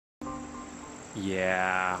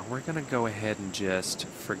Yeah, we're gonna go ahead and just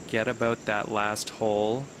forget about that last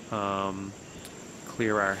hole.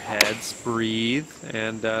 Clear our heads, breathe,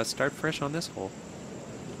 and start fresh on this hole.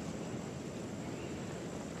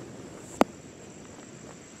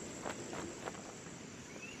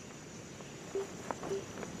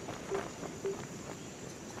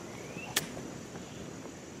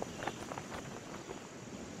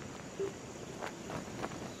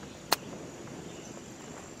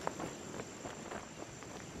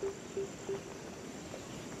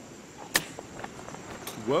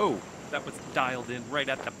 Whoa, that was dialed in right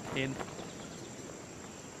at the pin.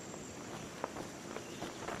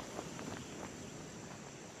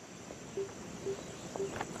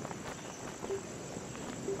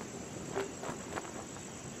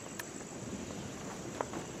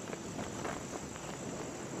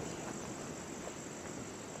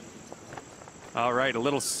 All right, a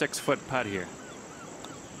little 6-foot putt here.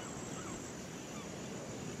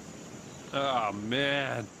 Oh,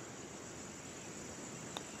 man.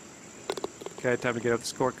 Okay, time to get out the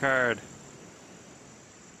scorecard.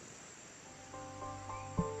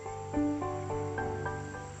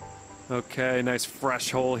 Okay, nice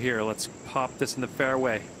fresh hole here. Let's pop this in the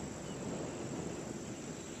fairway.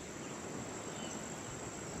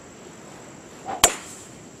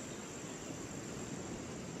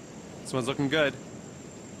 This one's looking good.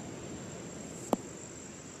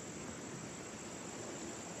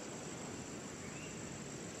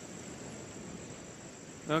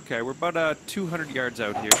 Okay, we're about 200 yards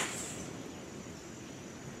out here.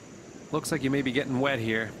 Looks like you may be getting wet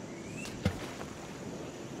here.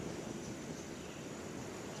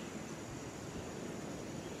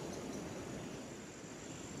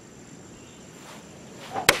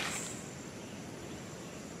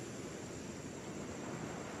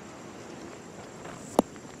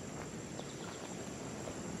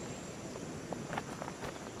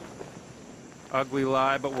 Ugly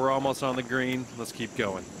lie, but we're almost on the green. Let's keep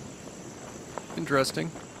going. Interesting.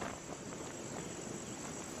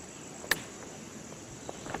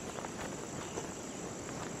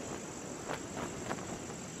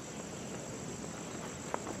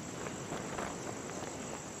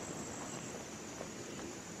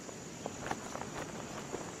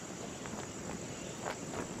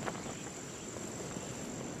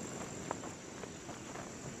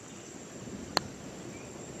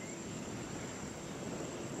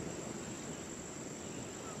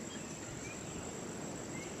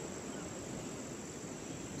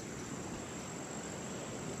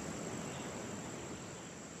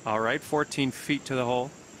 All right, 14 feet to the hole.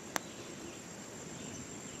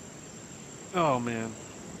 Oh, man.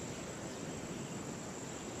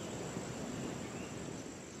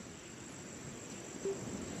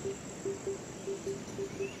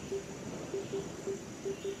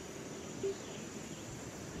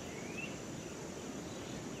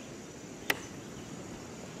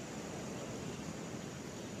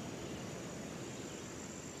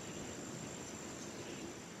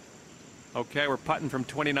 Okay, we're putting from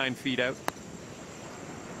 29 feet out.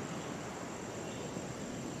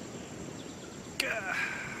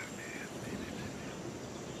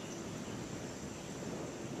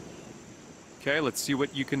 Okay, let's see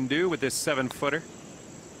what you can do with this 7-footer.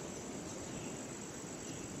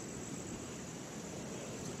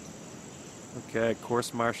 Okay,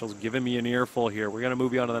 course marshal's giving me an earful here. We're gonna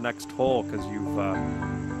move you on to the next hole because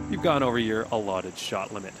you've gone over your allotted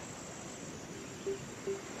shot limit.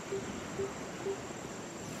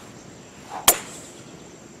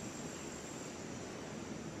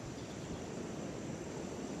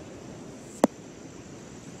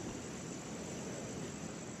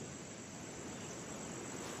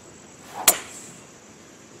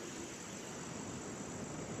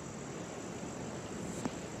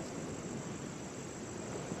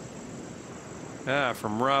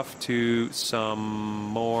 From rough to some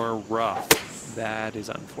more rough. That is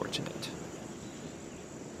unfortunate.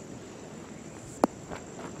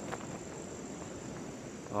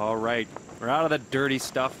 All right, we're out of the dirty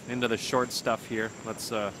stuff into the short stuff here. Let's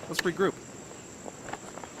regroup.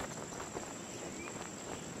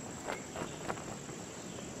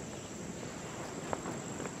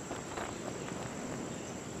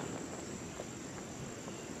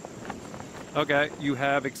 Okay, you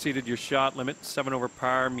have exceeded your shot limit. 7 over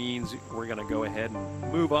par means we're going to go ahead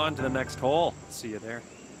and move on to the next hole. See you there.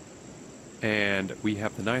 And we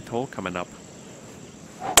have the 9th hole coming up.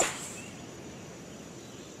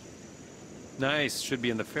 Nice, should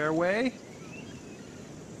be in the fairway.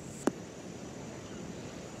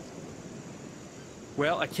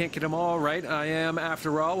 Well, I can't get them all right. I am,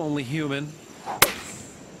 after all, only human.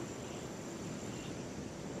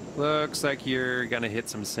 Looks like you're gonna hit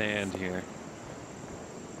some sand here.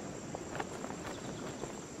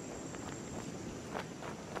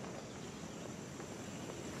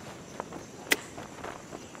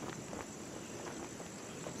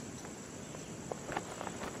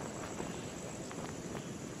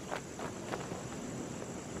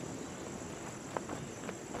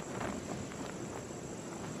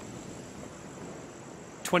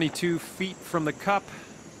 "22 feet from the cup."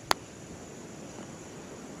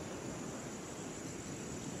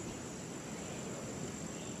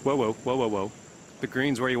 Whoa, whoa, whoa, whoa, whoa. The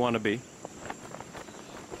green's where you want to be.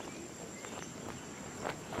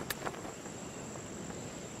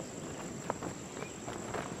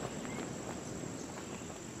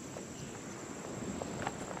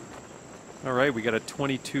 All right, we got a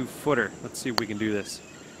 22-footer. Let's see if we can do this.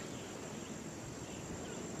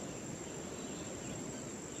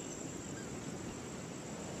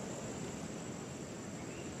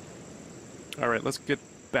 All right, let's get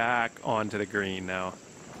back onto the green now.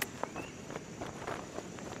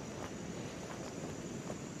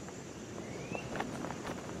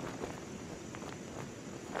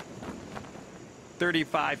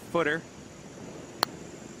 "35-footer.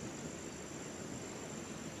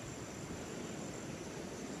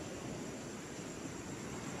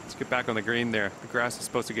 Let's get back on the green there. The grass is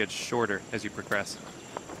supposed to get shorter as you progress.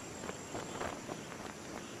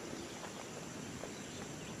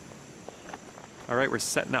 All right, we're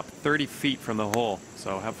setting up 30 feet from the hole,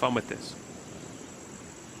 so have fun with this.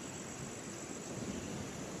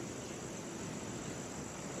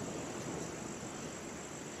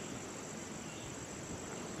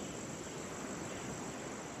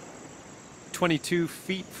 "22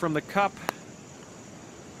 feet from the cup."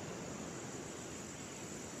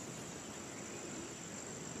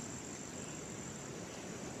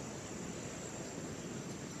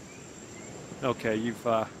 Okay,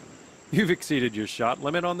 you've exceeded your shot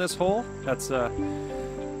limit on this hole. That's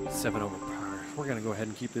 7 over par. We're gonna go ahead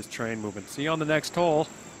and keep this train moving. See you on the next hole.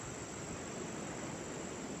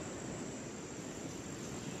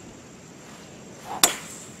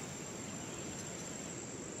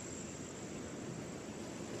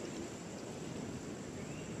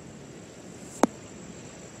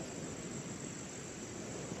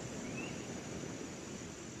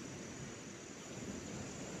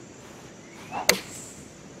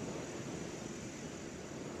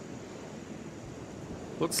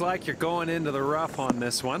 Looks like you're going into the rough on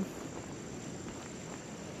this one.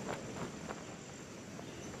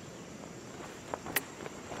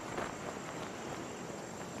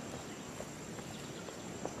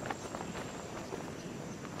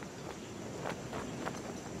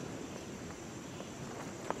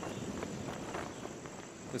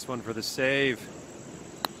 This one for the save.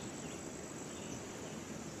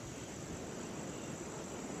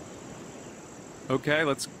 Okay,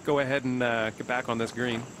 let's go ahead and get back on this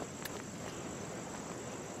green.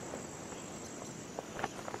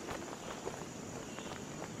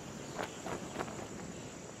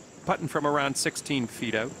 Putting from around 16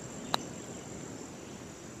 feet out.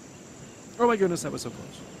 Oh my goodness, that was so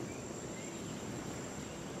close.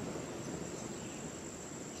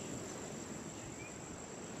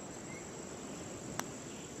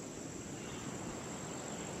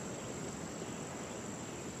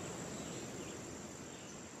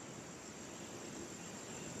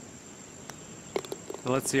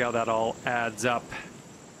 Let's see how that all adds up.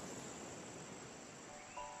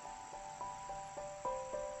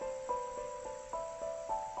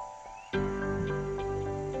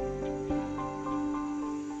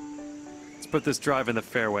 Let's put this drive in the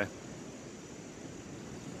fairway.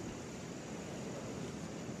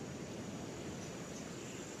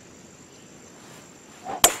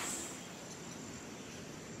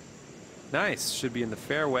 Nice, should be in the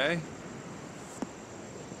fairway.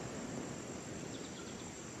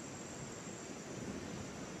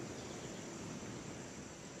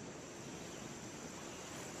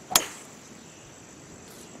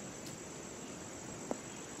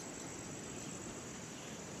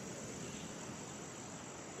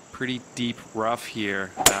 Pretty deep rough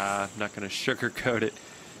here. Not going to sugarcoat it.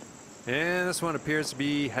 And this one appears to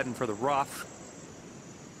be heading for the rough.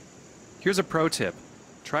 Here's a pro tip.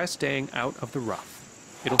 Try staying out of the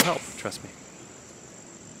rough. It'll help, trust me.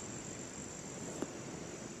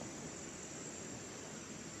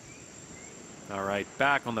 All right,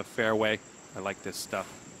 back on the fairway. I like this stuff.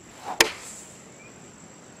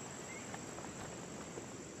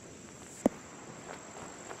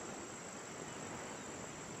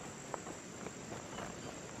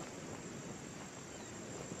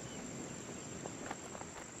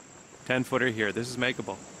 Ten-footer here. This is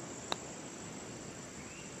makeable.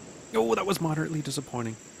 Oh, that was moderately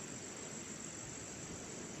disappointing.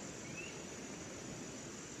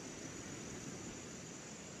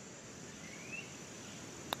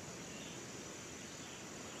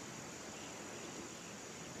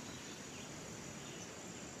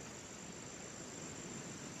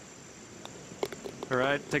 All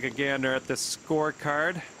right, take a gander at this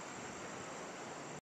scorecard.